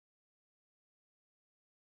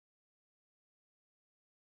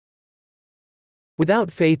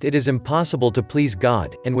Without faith it is impossible to please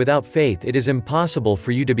God, and without faith it is impossible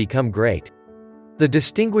for you to become great. The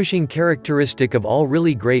distinguishing characteristic of all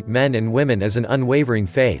really great men and women is an unwavering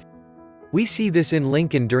faith. We see this in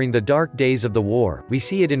Lincoln during the dark days of the war, we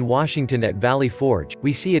see it in Washington at Valley Forge,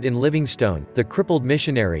 we see it in Livingstone, the crippled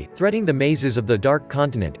missionary, threading the mazes of the dark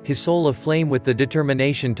continent, his soul aflame with the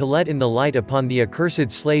determination to let in the light upon the accursed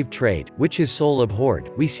slave trade, which his soul abhorred.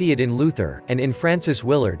 We see it in Luther, and in Francis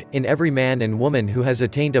Willard, in every man and woman who has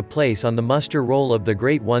attained a place on the muster roll of the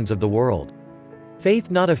great ones of the world.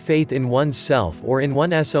 Faith, not a faith in one's self or in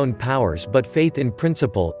one's own powers, but faith in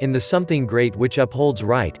principle, in the something great which upholds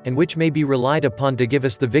right, and which may be relied upon to give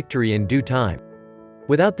us the victory in due time.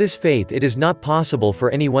 Without this faith it is not possible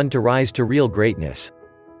for anyone to rise to real greatness.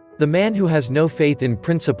 The man who has no faith in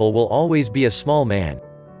principle will always be a small man.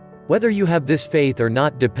 Whether you have this faith or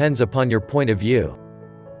not depends upon your point of view.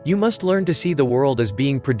 You must learn to see the world as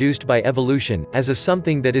being produced by evolution, as a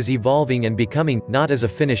something that is evolving and becoming, not as a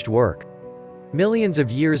finished work. Millions of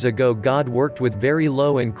years ago God worked with very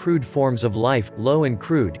low and crude forms of life, low and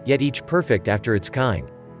crude, yet each perfect after its kind.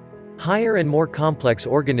 Higher and more complex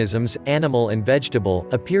organisms, animal and vegetable,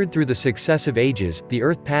 appeared through the successive ages. The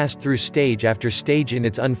earth passed through stage after stage in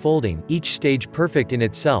its unfolding, each stage perfect in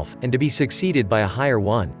itself, and to be succeeded by a higher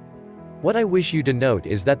one. What I wish you to note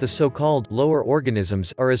is that the so-called lower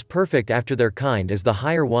organisms are as perfect after their kind as the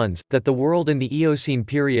higher ones, that the world in the Eocene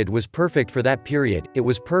period was perfect for that period, it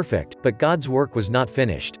was perfect, but God's work was not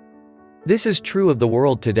finished. This is true of the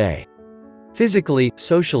world today. Physically,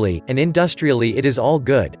 socially, and industrially it is all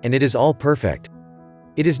good, and it is all perfect.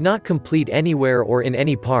 It is not complete anywhere or in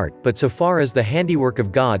any part, but so far as the handiwork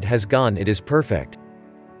of God has gone it is perfect.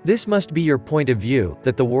 This must be your point of view,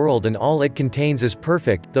 that the world and all it contains is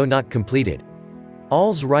perfect, though not completed.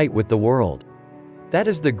 All's right with the world. That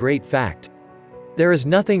is the great fact. There is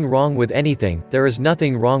nothing wrong with anything, there is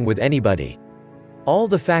nothing wrong with anybody. All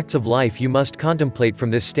the facts of life you must contemplate from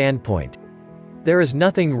this standpoint. There is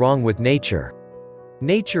nothing wrong with nature.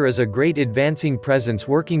 Nature is a great advancing presence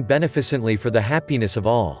working beneficently for the happiness of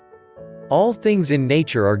all. All things in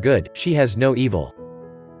nature are good, she has no evil.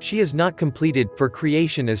 She is not completed, for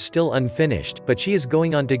creation is still unfinished, but she is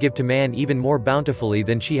going on to give to man even more bountifully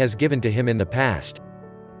than she has given to him in the past.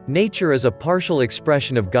 Nature is a partial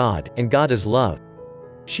expression of God, and God is love.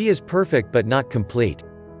 She is perfect but not complete.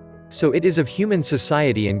 So it is of human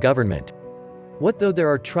society and government. What though there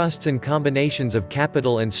are trusts and combinations of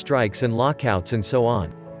capital and strikes and lockouts and so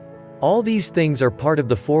on? All these things are part of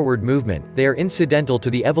the forward movement, they are incidental to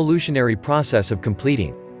the evolutionary process of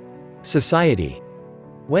completing society.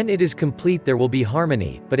 When it is complete there will be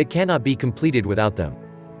harmony, but it cannot be completed without them.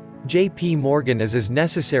 J.P. Morgan is as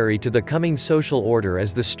necessary to the coming social order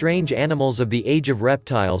as the strange animals of the age of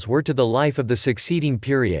reptiles were to the life of the succeeding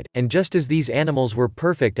period, and just as these animals were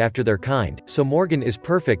perfect after their kind, so Morgan is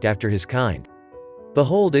perfect after his kind.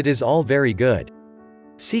 Behold, it is all very good.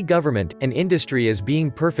 See government and industry as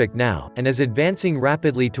being perfect now, and as advancing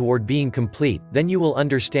rapidly toward being complete, then you will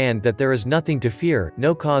understand that there is nothing to fear,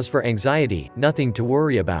 no cause for anxiety, nothing to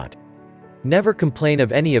worry about. Never complain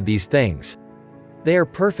of any of these things. They are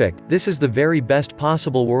perfect, this is the very best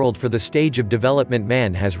possible world for the stage of development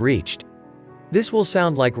man has reached. This will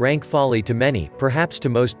sound like rank folly to many, perhaps to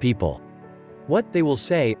most people. What, they will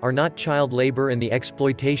say, are not child labor and the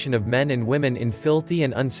exploitation of men and women in filthy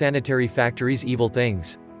and unsanitary factories evil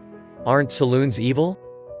things? Aren't saloons evil?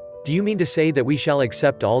 Do you mean to say that we shall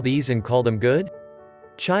accept all these and call them good?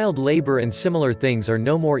 Child labor and similar things are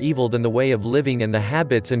no more evil than the way of living and the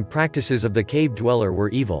habits and practices of the cave dweller were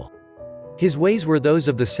evil. His ways were those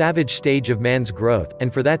of the savage stage of man's growth,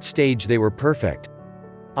 and for that stage they were perfect.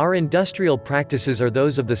 Our industrial practices are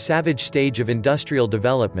those of the savage stage of industrial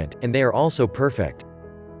development, and they are also perfect.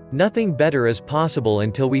 Nothing better is possible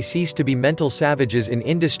until we cease to be mental savages in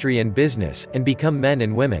industry and business, and become men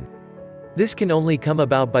and women. This can only come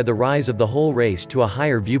about by the rise of the whole race to a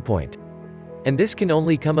higher viewpoint. And this can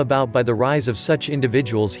only come about by the rise of such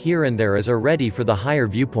individuals here and there as are ready for the higher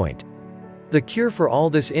viewpoint. The cure for all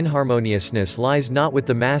this inharmoniousness lies not with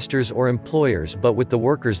the masters or employers but with the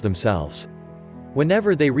workers themselves.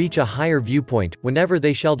 Whenever they reach a higher viewpoint, whenever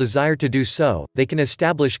they shall desire to do so, they can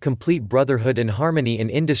establish complete brotherhood and harmony in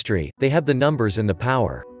industry, they have the numbers and the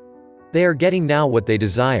power. They are getting now what they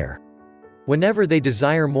desire. Whenever they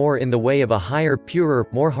desire more in the way of a higher, purer,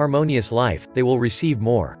 more harmonious life, they will receive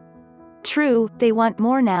more. True, they want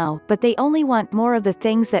more now, but they only want more of the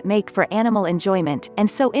things that make for animal enjoyment, and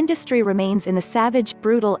so industry remains in the savage,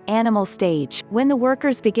 brutal, animal stage. When the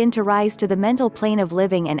workers begin to rise to the mental plane of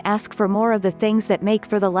living and ask for more of the things that make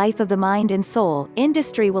for the life of the mind and soul,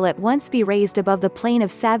 industry will at once be raised above the plane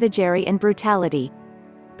of savagery and brutality.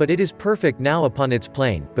 But it is perfect now upon its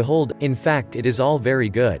plane, behold, in fact it is all very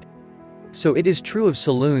good. So it is true of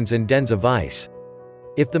saloons and dens of vice.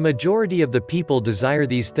 If the majority of the people desire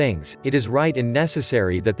these things, it is right and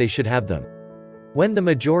necessary that they should have them. When the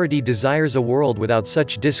majority desires a world without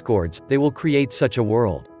such discords, they will create such a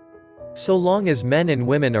world. So long as men and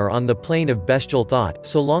women are on the plane of bestial thought,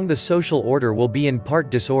 so long the social order will be in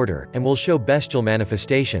part disorder, and will show bestial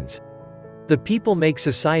manifestations. The people make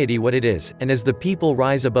society what it is, and as the people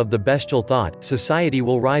rise above the bestial thought, society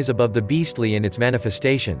will rise above the beastly in its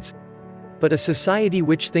manifestations. But a society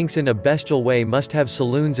which thinks in a bestial way must have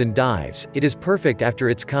saloons and dives. It is perfect after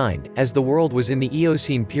its kind, as the world was in the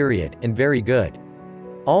Eocene period, and very good.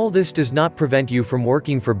 All this does not prevent you from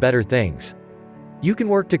working for better things. You can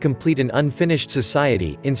work to complete an unfinished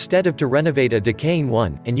society, instead of to renovate a decaying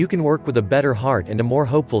one, and you can work with a better heart and a more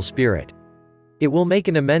hopeful spirit. It will make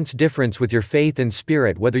an immense difference with your faith and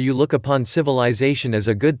spirit whether you look upon civilization as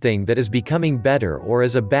a good thing that is becoming better or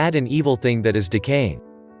as a bad and evil thing that is decaying.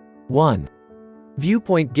 1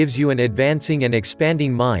 viewpoint gives you an advancing and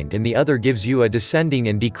expanding mind, and the other gives you a descending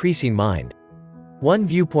and decreasing mind. One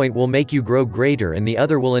viewpoint will make you grow greater and the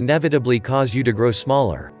other will inevitably cause you to grow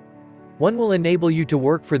smaller. One will enable you to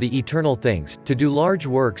work for the eternal things, to do large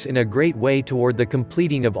works in a great way toward the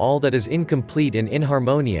completing of all that is incomplete and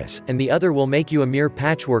inharmonious, and the other will make you a mere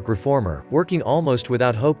patchwork reformer, working almost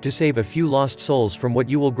without hope to save a few lost souls from what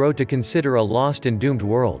you will grow to consider a lost and doomed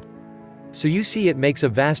world. So you see, it makes a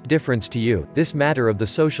vast difference to you, this matter of the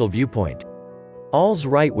social viewpoint. All's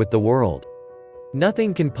right with the world.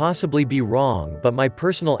 Nothing can possibly be wrong but my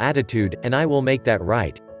personal attitude, and I will make that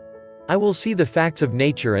right. I will see the facts of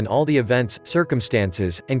nature and all the events,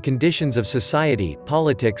 circumstances, and conditions of society,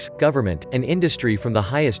 politics, government, and industry from the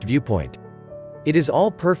highest viewpoint. It is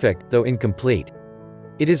all perfect, though incomplete.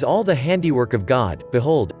 It is all the handiwork of God,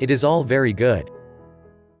 behold, it is all very good.